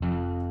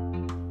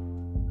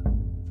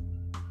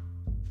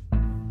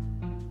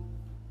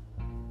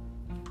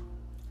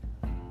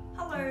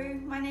Hello,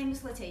 my name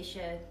is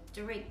Letitia,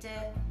 Director,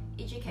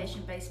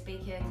 Education-Based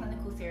Speaker,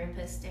 Clinical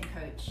Therapist and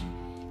Coach.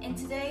 And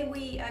today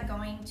we are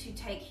going to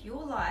take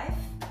your life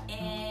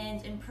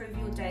and improve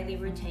your daily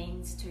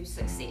routines to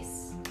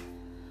success.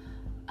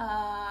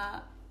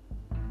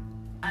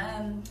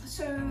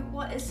 So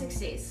what is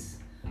success?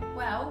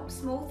 Well,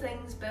 small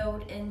things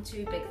build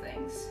into big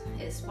things.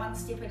 It's one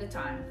step at a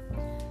time.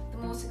 The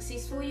more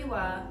successful you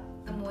are,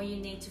 the more you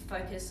need to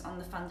focus on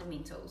the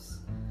fundamentals.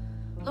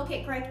 Look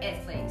at great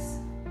athletes.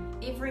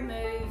 Every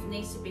move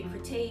needs to be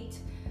critiqued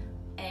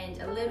and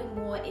a little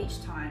more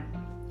each time.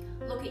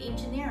 Look at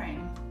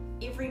engineering.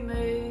 Every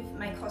move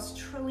may cost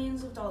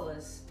trillions of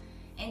dollars.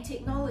 And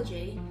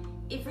technology,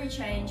 every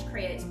change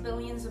creates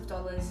billions of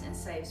dollars and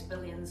saves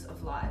billions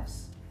of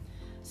lives.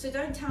 So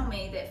don't tell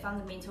me that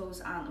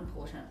fundamentals aren't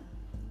important,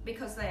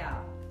 because they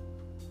are.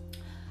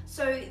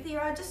 So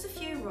there are just a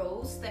few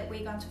rules that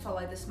we're going to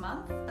follow this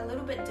month, a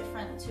little bit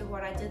different to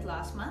what I did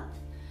last month.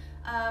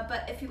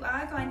 But if you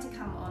are going to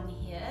come on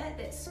here,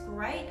 that's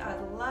great.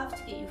 I'd love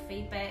to get your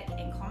feedback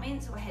and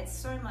comments. I had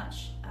so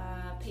much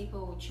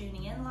people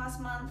tuning in last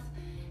month,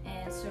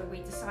 and so we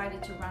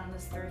decided to run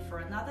this through for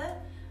another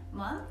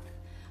month.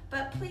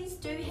 But please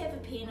do have a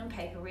pen and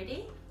paper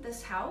ready.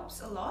 This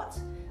helps a lot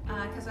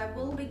because I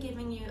will be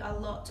giving you a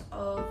lot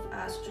of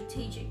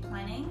strategic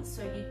planning,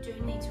 so you do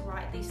need to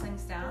write these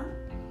things down.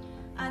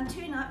 And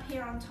turn up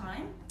here on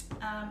time.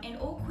 And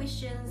all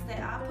questions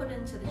that are put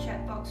into the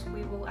chat box,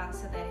 we will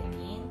answer that at the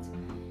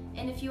end.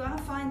 And if you are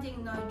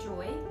finding no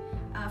joy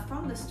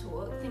from this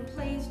talk, then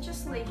please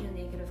just leave your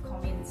negative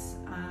comments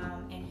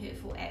and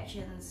hurtful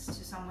actions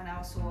to someone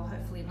else, or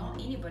hopefully not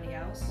anybody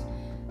else.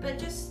 But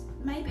just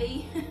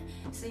maybe,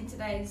 seeing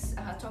today's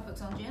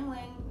topics on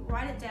journaling,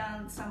 write it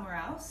down somewhere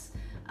else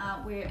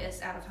where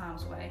it's out of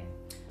harm's way.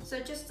 So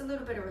just a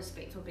little bit of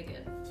respect will be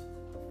good.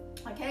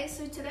 Okay,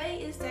 so today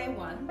is day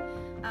one,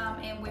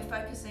 and we're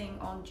focusing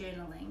on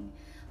journaling.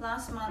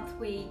 Last month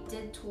we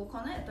did talk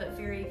on it, but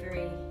very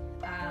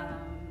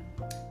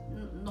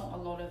not a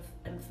lot of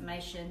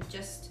information,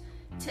 just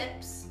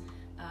tips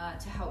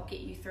to help get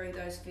you through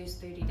those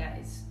first 30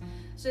 days.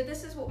 So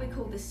this is what we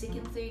call the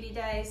second 30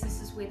 days.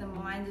 This is where the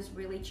mind is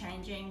really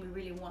changing. We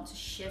really want to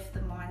shift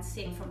the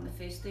mindset from the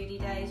first 30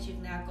 days.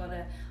 You've now got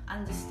an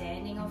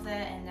understanding of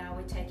that, and now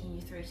we're taking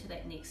you through to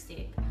that next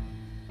step.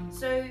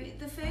 So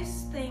the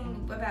first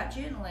thing about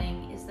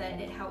journaling is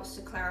that it helps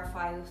to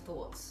clarify your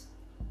thoughts.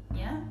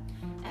 Yeah,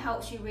 it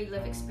helps you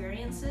relive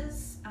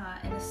experiences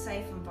in a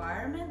safe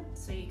environment,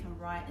 so you can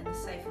write in a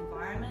safe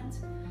environment.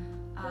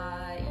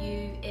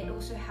 It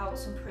also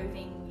helps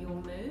improving your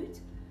mood,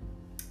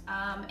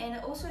 and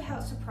it also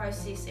helps to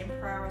process and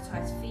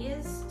prioritize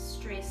fears,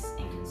 stress,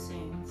 and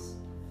concerns.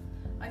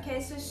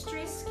 Okay, so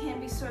stress can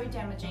be so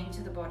damaging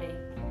to the body.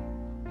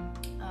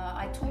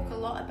 I talk a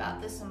lot about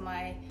this in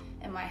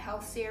my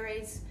health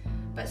series,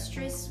 but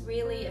stress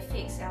really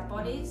affects our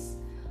bodies.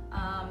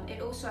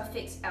 It also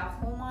affects our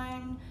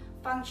hormone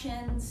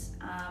functions.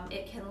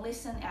 It can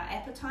lessen our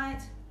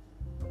appetite,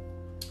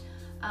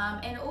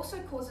 and it also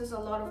causes a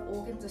lot of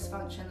organ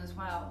dysfunction as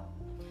well.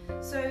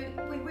 So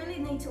we really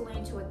need to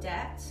learn to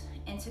adapt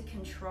and to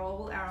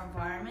control our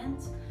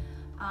environment,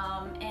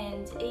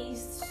 and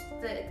ease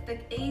the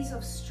ease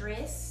of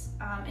stress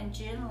and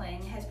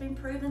journaling has been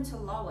proven to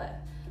lower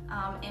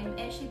and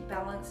actually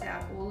balance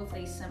out all of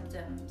these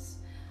symptoms,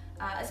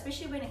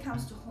 especially when it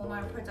comes to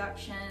hormone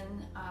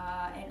production,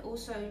 and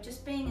also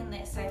just being in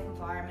that safe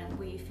environment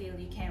where you feel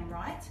you can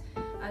write.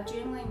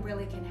 Journaling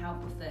really can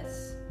help with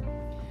this.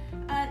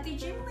 There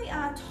generally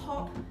are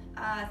top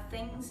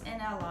things in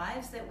our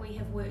lives that we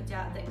have worked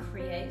out that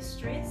create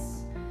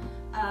stress.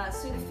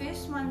 So the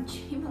first one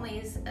generally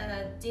is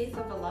death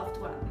of a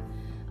loved one.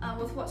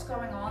 With what's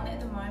going on at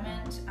the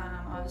moment,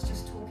 I was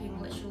just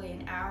talking literally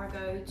an hour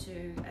ago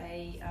to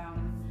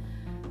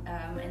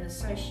an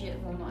associate,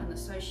 well not an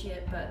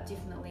associate, but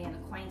definitely an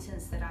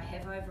acquaintance that I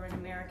have over in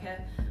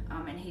America,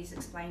 and he's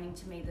explaining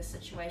to me the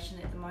situation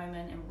at the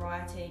moment and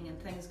rioting and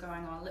things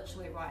going on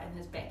literally right in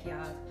his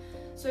backyard.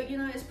 So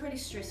it's pretty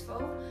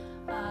stressful.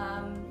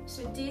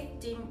 So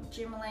death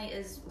generally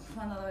is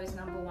one of those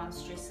number one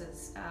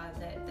stresses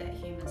that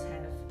humans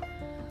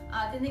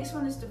have. The next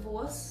one is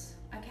divorce.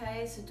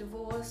 Okay, so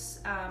divorce,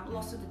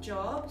 loss of a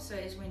job. So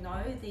as we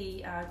know,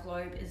 the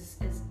globe is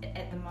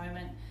at the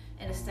moment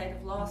in a state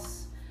of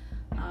loss.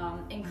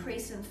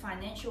 Increase in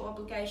financial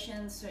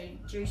obligations, so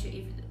due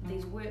to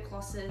these work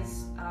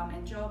losses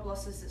and job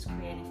losses, it's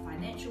creating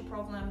financial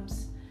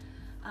problems.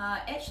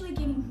 Actually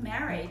getting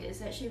married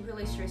is actually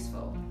really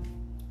stressful,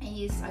 and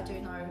yes, I do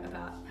know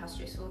about how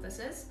stressful this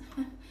is.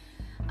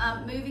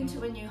 Moving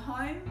to a new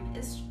home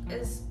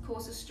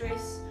causes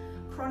stress.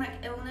 Chronic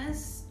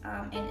illness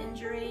and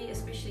injury,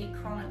 especially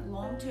chronic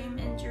long-term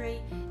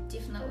injury,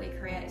 definitely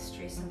creates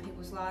stress in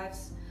people's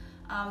lives.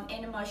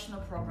 And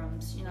emotional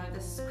problems,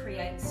 this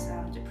creates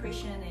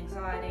depression,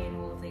 anxiety, and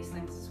all of these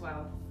things as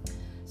well.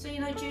 So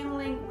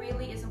journaling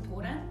really is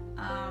important,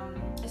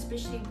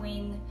 especially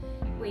when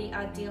we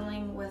are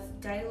dealing with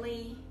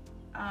daily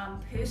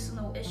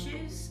personal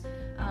issues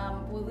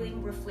will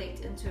then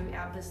reflect into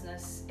our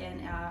business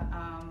and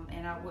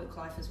our work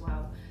life as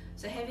well.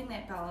 So having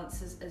that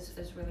balance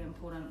is really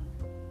important.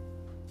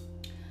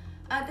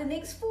 The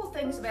next 4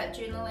 things about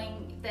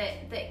journaling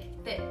that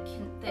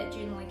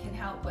journaling can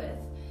help with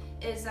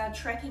is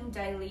tracking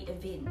daily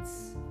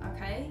events.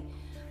 Okay,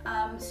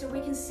 so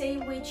we can see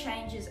where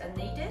changes are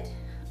needed.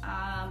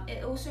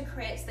 It also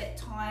creates that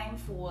time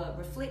for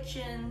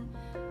reflection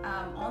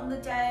on the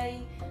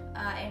day,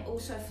 and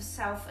also for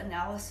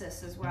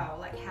self-analysis as well,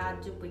 like how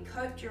did we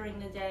cope during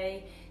the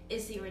day,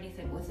 is there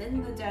anything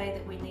within the day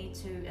that we need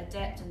to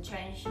adapt and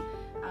change,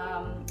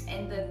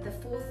 and the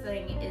 4th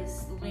thing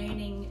is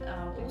learning.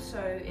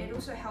 It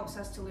also helps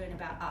us to learn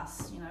about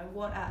us,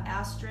 what are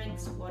our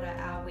strengths, what are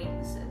our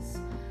weaknesses,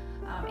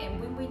 and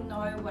when we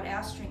know what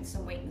our strengths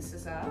and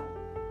weaknesses are,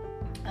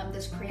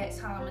 this creates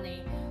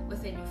harmony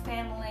within your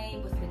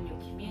family, within your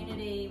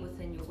community,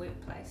 within your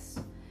workplace.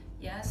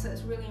 Yeah, so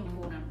it's really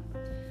important.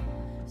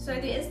 So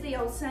there is the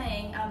old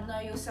saying, know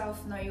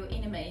yourself, know your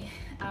enemy.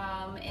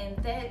 And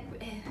that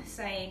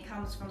saying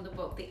comes from the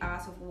book The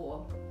Art of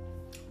War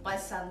by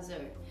Sun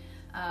Tzu.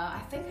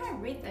 I think I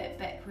read that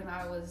back when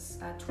I was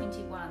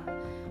 21.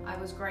 I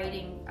was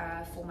grading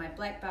for my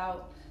black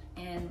belt,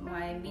 and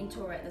my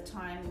mentor at the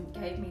time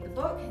gave me the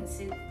book and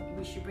said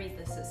we should read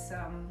this.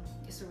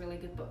 It's a really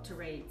good book to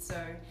read. So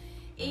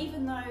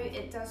even though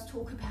it does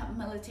talk about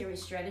military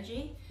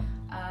strategy,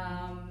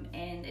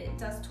 and it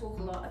does talk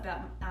a lot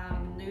about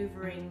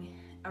maneuvering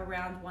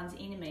around one's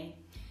enemy,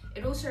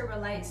 it also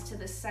relates to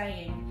the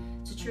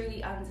saying, to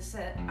truly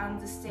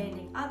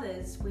understanding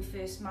others, we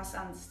first must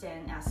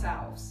understand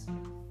ourselves.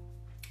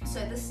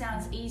 So this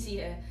sounds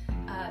easier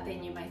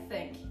than you may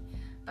think.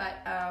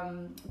 But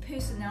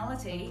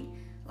personality,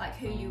 like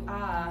who you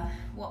are,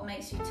 what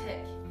makes you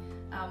tick,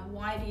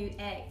 why do you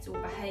act or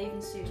behave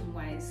in certain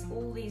ways,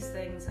 all these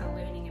things are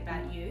learning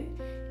about you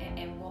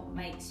and what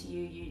makes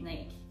you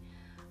unique.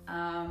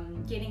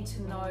 Getting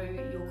to know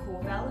your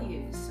core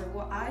values. So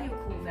what are your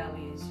core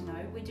values?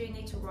 We do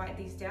need to write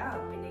these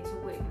down. We need to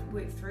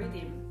work through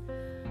them.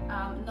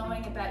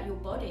 Knowing about your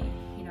body.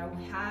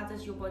 How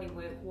does your body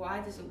work? Why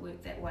does it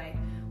work that way?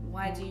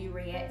 Why do you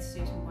react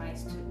certain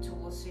ways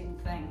towards certain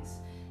things?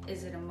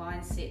 Is it a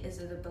mindset? Is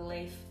it a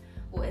belief?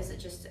 Or is it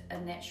just a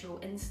natural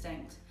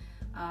instinct?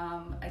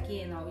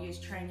 Again, I'll use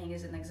training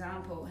as an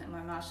example in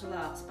my martial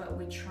arts, but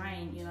we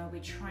train to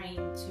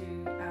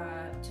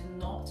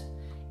not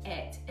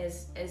act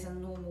as a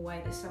normal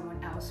way that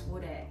someone else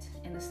would act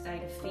in a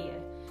state of fear.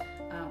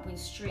 When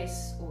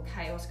stress or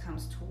chaos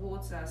comes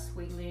towards us,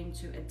 we learn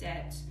to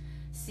adapt,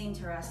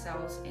 center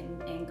ourselves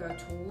and go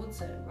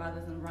towards it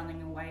rather than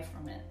running away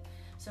from it.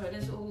 So it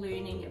is all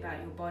learning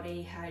about your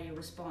body, how you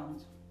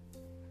respond.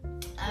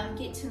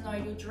 Get to know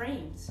your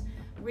dreams,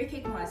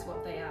 recognize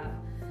what they are.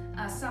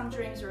 Some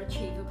dreams are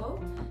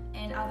achievable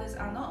and others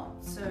are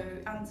not. So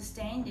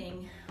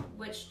understanding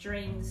which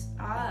dreams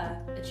are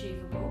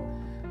achievable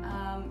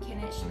can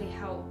actually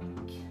help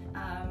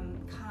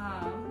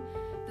calm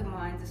the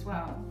mind as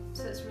well.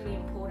 So it's really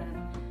important.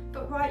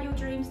 But write your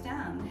dreams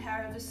down,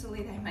 however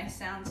silly they may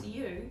sound to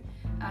you.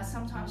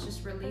 Sometimes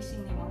just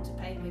releasing them onto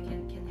paper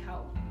can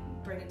help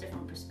bring a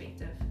different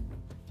perspective.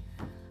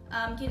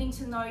 Getting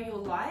to know your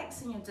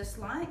likes and your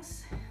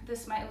dislikes.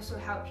 This may also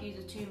help you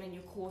determine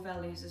your core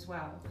values as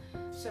well.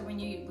 So when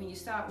you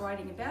start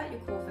writing about your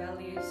core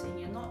values and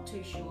you're not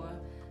too sure,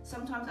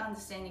 sometimes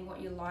understanding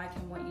what you like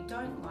and what you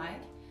don't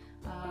like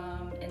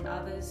in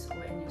others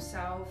or in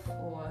yourself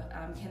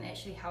can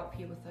actually help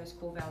you with those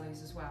core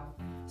values as well.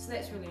 So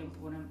that's really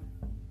important.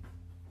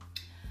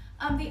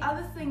 The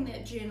other thing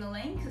that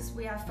journaling, because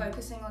we are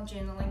focusing on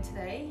journaling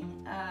today,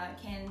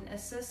 can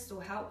assist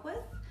or help with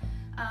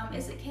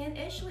is it can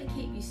actually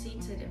keep you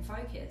centered and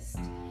focused.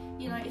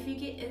 If you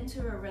get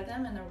into a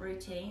rhythm and a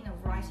routine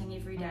of writing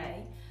every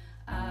day,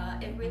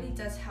 it really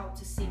does help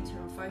to center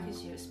and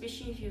focus you,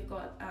 especially if you've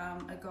got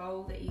a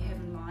goal that you have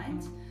in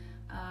mind.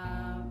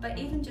 But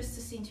even just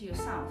to center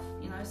yourself,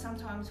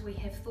 sometimes we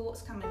have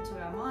thoughts come into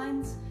our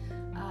minds,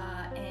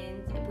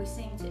 and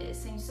it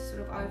seems to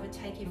sort of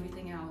overtake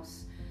everything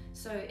else.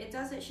 So it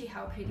does actually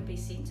help you to be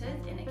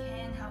centered, and it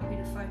can help you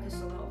to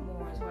focus a lot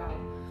more as well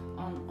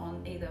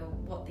on either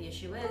what the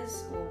issue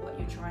is or what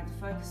you're trying to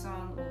focus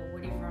on or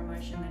whatever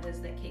emotion it is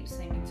that keeps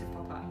seeming to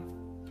pop up.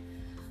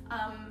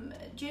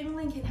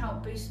 Journaling can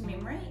help boost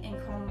memory and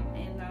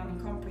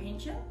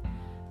comprehension.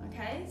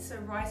 Okay, so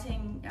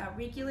writing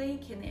regularly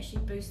can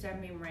actually boost our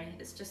memory.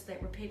 It's just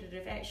that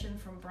repetitive action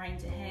from brain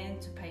to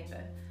hand to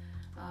paper.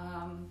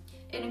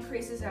 It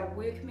increases our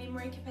work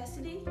memory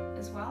capacity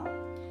as well,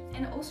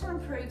 and it also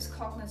improves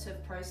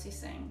cognitive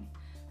processing.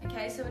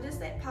 Okay, so it is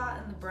that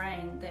part in the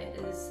brain that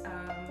is,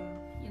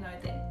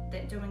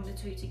 that doing the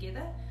two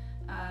together,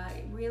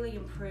 it really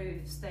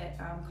improves that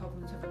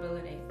cognitive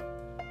ability.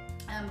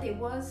 There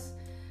was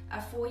a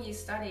 4-year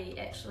study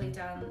actually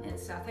done in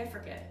South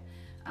Africa,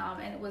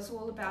 and it was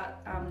all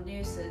about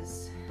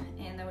nurses,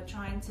 and they were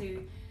trying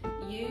to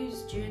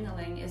use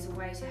journaling as a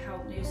way to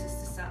help nurses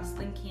to start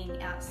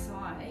thinking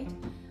outside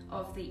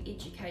of the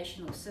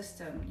educational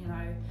system, you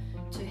know,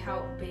 to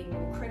help be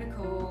more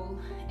critical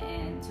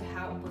and to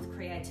help with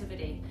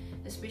creativity,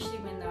 especially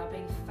when they were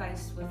being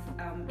faced with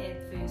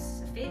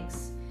adverse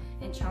effects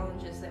and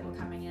challenges that were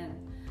coming in.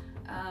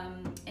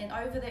 And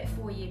over that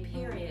 4-year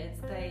period,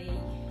 they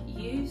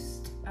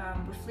used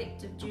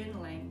reflective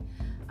journaling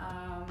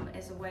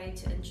as a way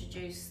to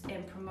introduce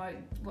and promote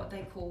what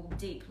they call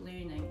deep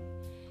learning.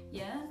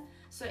 Yeah?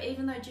 So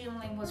even though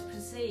journaling was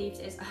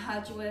perceived as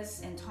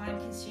arduous and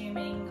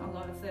time-consuming, a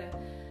lot of the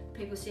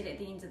people said at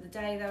the end of the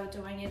day they were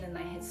doing it, and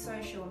they had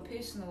social and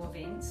personal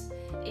events,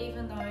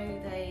 even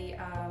though they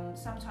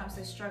sometimes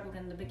they struggled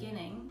in the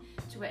beginning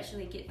to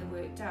actually get the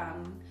work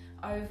done.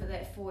 Over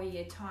that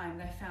 4-year time,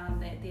 they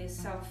found that their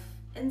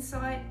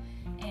self-insight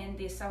and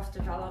their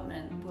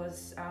self-development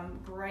was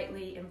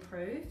greatly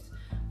improved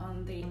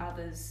on the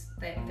others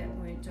that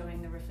weren't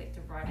doing the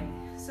reflective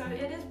writing. So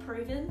it is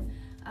proven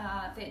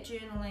that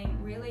journaling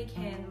really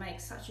can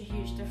make such a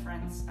huge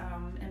difference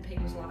in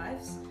people's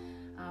lives,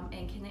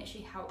 and can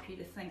actually help you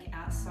to think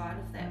outside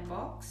of that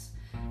box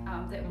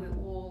that we're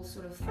all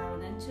sort of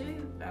thrown into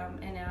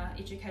in our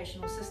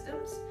educational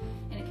systems,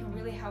 and it can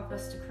really help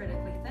us to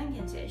critically think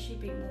and to actually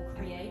be more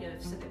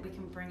creative so that we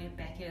can bring it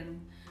back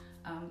in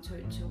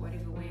to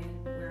whatever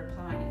we're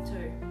applying it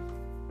to.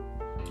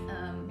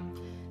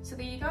 So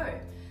there you go.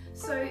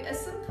 So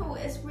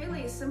it's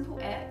really a simple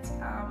act.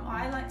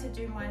 I like to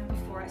do mine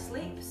before I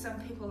sleep. Some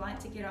people like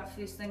to get up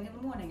first thing in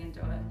the morning and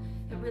do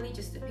it. It really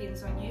just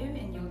depends on you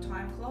and your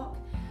time clock.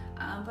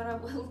 But I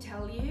will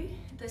tell you,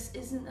 this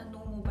isn't a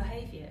normal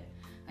behaviour.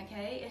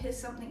 Okay, it is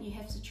something you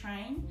have to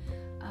train.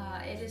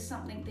 It is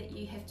something that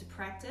you have to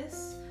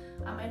practice,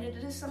 and it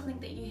is something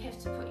that you have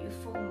to put your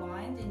full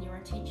mind and your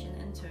attention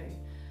into.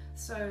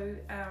 So,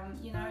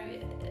 you know,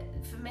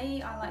 for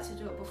me, I like to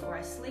do it before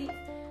I sleep.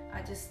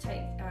 I just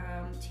take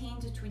 10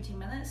 to 20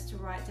 minutes to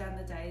write down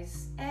the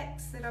day's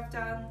acts that I've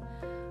done.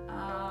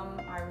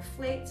 I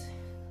reflect,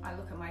 I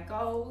look at my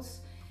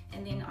goals,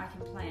 and then I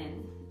can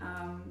plan.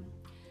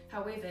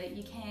 However,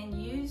 you can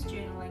use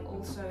journaling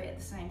also at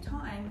the same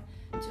time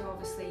to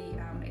obviously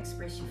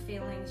express your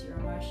feelings, your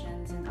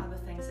emotions, and other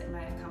things that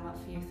may have come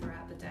up for you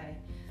throughout the day.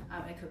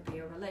 It could be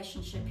a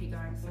relationship you're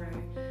going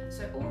through.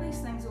 So all these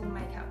things all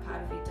make up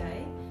part of your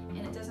day, and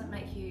it doesn't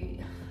make you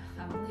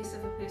less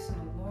of a person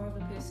or more of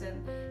a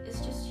person. It's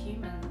just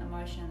human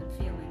emotion and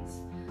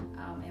feelings,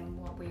 and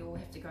what we all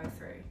have to go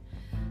through.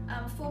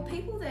 For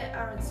people that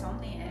are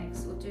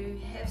insomniacs or do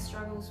have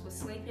struggles with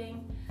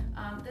sleeping,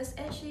 this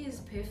actually is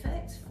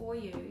perfect for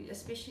you,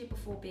 especially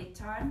before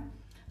bedtime.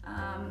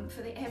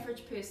 For the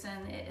average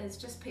person, it is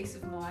just peace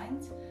of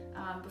mind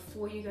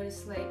before you go to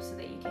sleep, so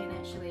that you can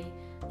actually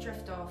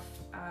drift off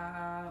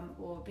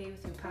or be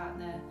with your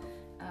partner,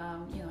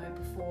 you know,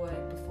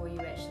 before you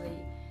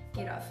actually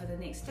get up for the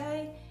next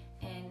day.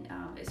 And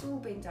it's all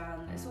been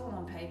done, it's all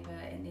on paper,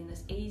 and then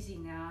it's easy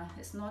now.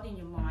 It's not in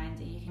your mind,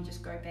 and you can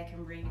just go back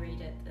and reread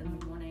it in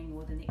the morning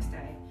or the next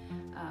day.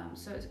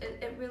 So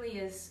it really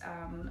is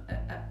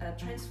a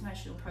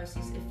transformational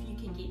process if you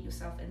can get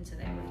yourself into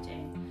that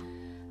routine.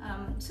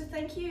 So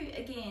thank you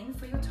again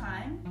for your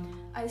time.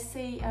 I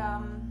see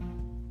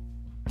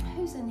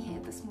who's in here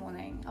this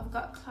morning. I've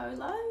got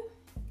Clolo,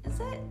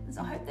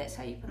 I hope that's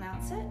how you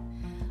pronounce it.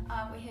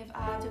 We have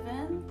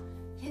Ardavan.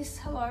 Yes,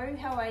 hello,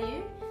 how are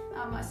you?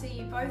 I see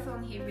you both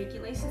on here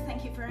regularly, so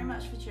thank you very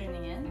much for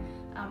tuning in.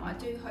 I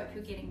do hope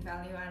you're getting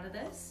value out of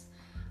this.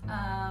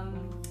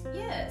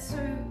 Yeah, so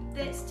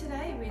that's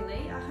today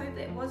really. I hope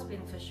that was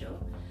beneficial.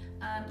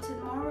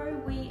 Tomorrow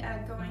we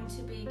are going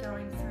to be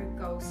going through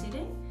goal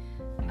setting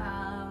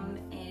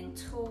and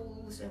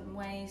tools and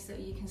ways that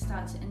you can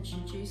start to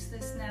introduce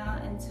this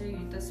now into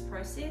this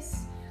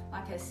process.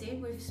 Like I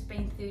said, we've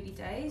been 30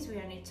 days, we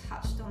only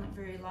touched on it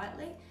very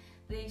lightly.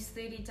 These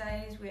 30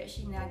 days we're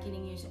actually now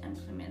getting you to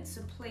implement,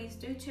 so please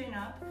do turn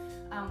up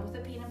with a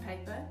pen and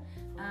paper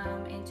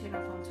and turn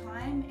up on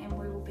time, and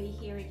we will be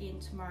here again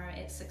tomorrow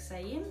at 6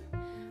 a.m.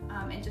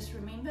 And just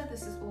remember,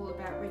 this is all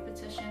about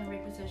repetition,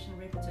 repetition,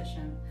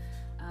 repetition.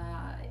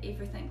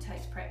 Everything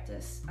takes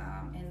practice,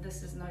 and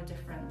this is no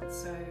different.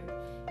 So,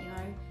 you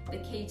know, the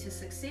key to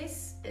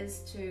success is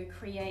to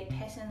create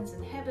patterns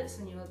and habits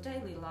in your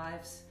daily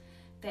lives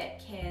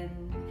that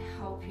can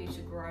help you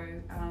to grow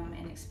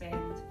and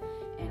expand.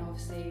 And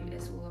obviously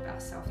it's all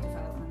about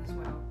self-development as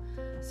well.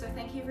 So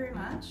thank you very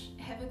much.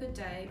 Have a good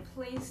day.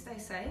 Please stay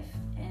safe,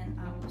 and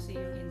we'll see you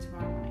again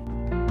tomorrow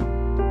morning.